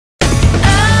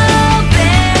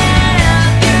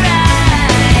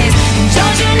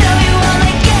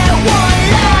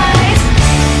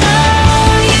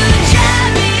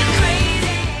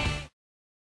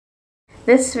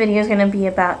This video is going to be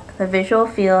about the visual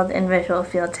field and visual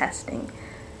field testing.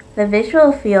 The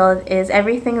visual field is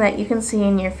everything that you can see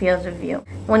in your field of view.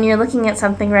 When you're looking at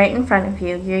something right in front of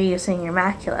you, you're using your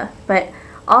macula, but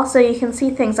also you can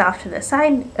see things off to the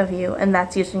side of you, and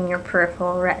that's using your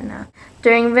peripheral retina.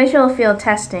 During visual field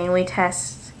testing, we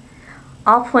test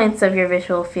all points of your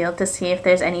visual field to see if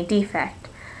there's any defect,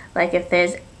 like if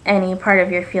there's any part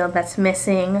of your field that's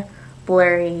missing,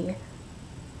 blurry,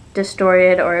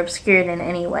 distorted, or obscured in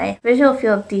any way. Visual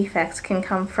field defects can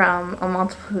come from a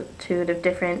multitude of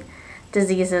different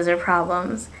diseases or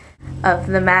problems of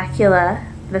the macula,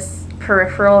 the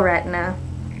peripheral retina,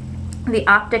 the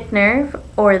optic nerve,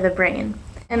 or the brain.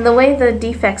 And the way the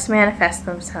defects manifest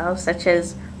themselves, such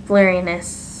as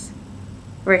blurriness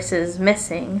versus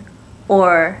missing,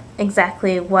 or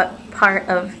exactly what part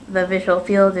of the visual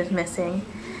field is missing,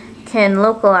 can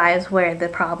localize where the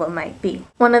problem might be.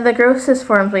 One of the grossest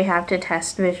forms we have to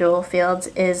test visual fields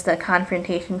is the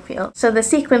confrontation field. So the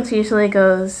sequence usually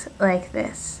goes like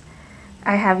this.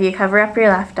 I have you cover up your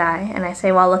left eye, and I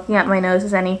say, while looking at my nose,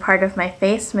 is any part of my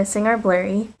face missing or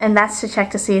blurry? And that's to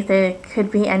check to see if there could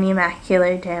be any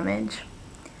macular damage.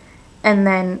 And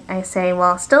then I say,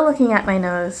 while still looking at my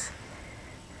nose,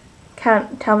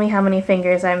 tell me how many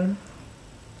fingers I'm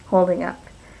holding up,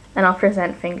 and I'll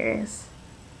present fingers.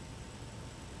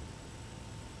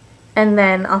 And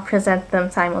then I'll present them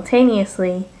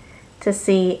simultaneously to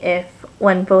see if,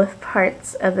 when both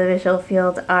parts of the visual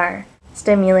field are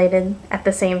stimulated at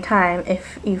the same time,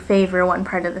 if you favor one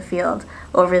part of the field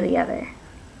over the other.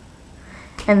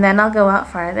 And then I'll go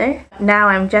out farther. Now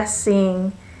I'm just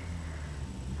seeing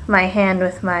my hand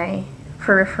with my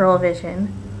peripheral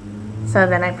vision, so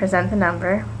then I present the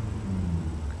number,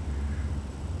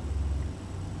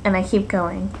 and I keep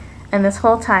going. And this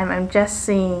whole time I'm just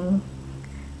seeing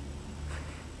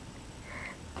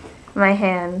my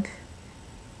hand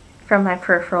from my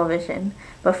peripheral vision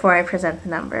before I present the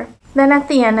number. Then at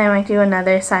the end I might do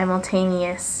another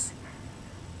simultaneous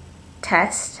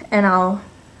test, and I'll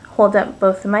hold up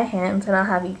both of my hands and I'll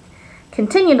have you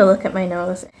continue to look at my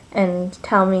nose and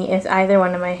tell me if either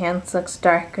one of my hands looks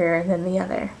darker than the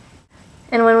other.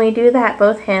 And when we do that,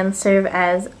 both hands serve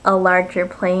as a larger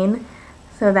plane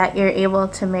so that you're able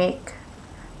to make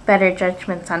better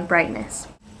judgments on brightness.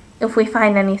 If we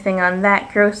find anything on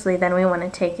that grossly, then we want to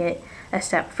take it a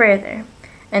step further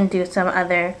and do some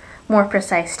other more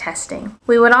precise testing.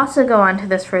 We would also go on to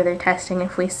this further testing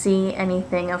if we see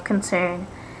anything of concern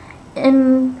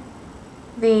in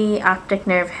the optic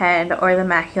nerve head or the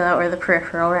macula or the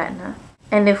peripheral retina.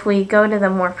 And if we go to the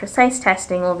more precise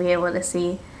testing, we'll be able to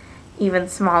see even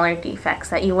smaller defects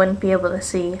that you wouldn't be able to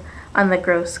see on the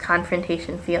gross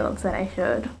confrontation fields that I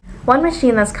showed. One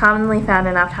machine that's commonly found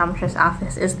in optometrist's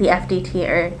office is the FDT,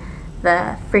 or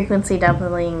the frequency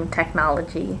doubling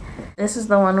technology. This is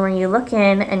the one where you look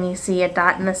in and you see a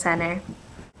dot in the center,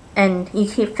 and you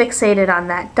keep fixated on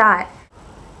that dot,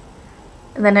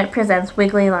 and then it presents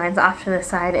wiggly lines off to the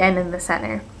side and in the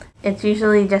center. It's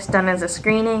usually just done as a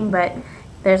screening, but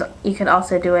you could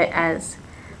also do it as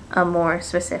a more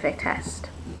specific test.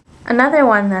 Another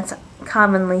one that's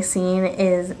commonly seen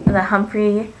is the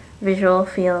Humphrey visual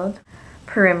field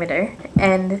perimeter,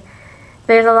 and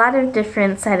there's a lot of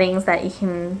different settings that you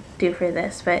can do for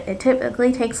this, but it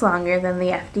typically takes longer than the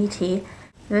FDT.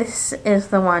 This is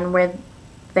the one where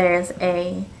there's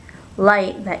a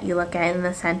light that you look at in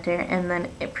the center, and then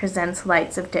it presents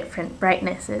lights of different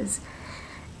brightnesses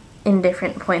in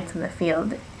different points in the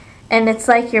field. And it's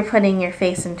like you're putting your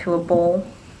face into a bowl.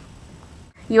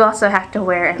 You also have to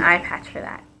wear an eye patch for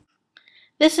that.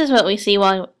 This is what we see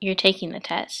while you're taking the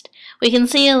test. We can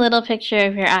see a little picture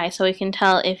of your eye, so we can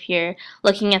tell if you're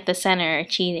looking at the center or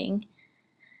cheating.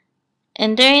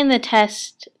 And during the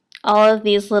test, all of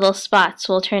these little spots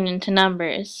will turn into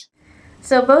numbers.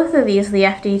 So both of these, the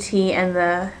FDT and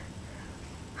the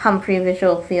Humphrey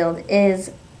visual field,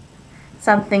 is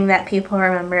something that people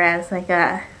remember as like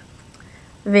a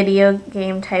video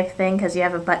game type thing, because you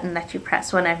have a button that you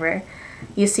press whenever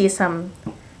you see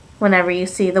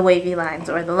the wavy lines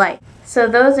or the light. So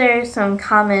those are some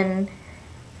common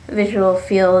visual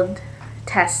field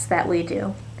tests that we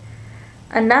do.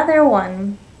 Another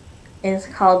one is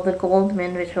called the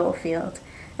Goldman visual field,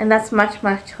 and that's much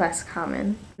less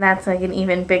common. That's like an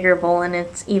even bigger bowl, and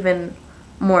it's even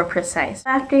more precise.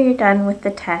 After you're done with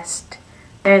the test,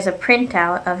 there's a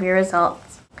printout of your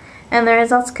results, and the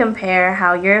results compare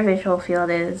how your visual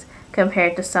field is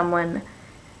compared to someone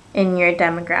in your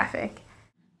demographic.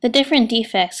 The different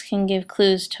defects can give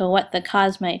clues to what the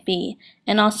cause might be,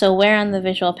 and also where on the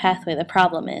visual pathway the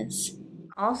problem is.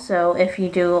 Also, if you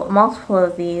do multiple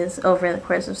of these over the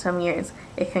course of some years,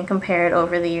 it can compare it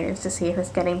over the years to see if it's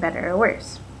getting better or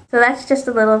worse. So that's just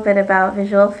a little bit about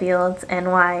visual fields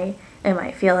and why it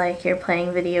might feel like you're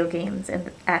playing video games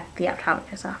at the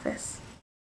optometrist's office.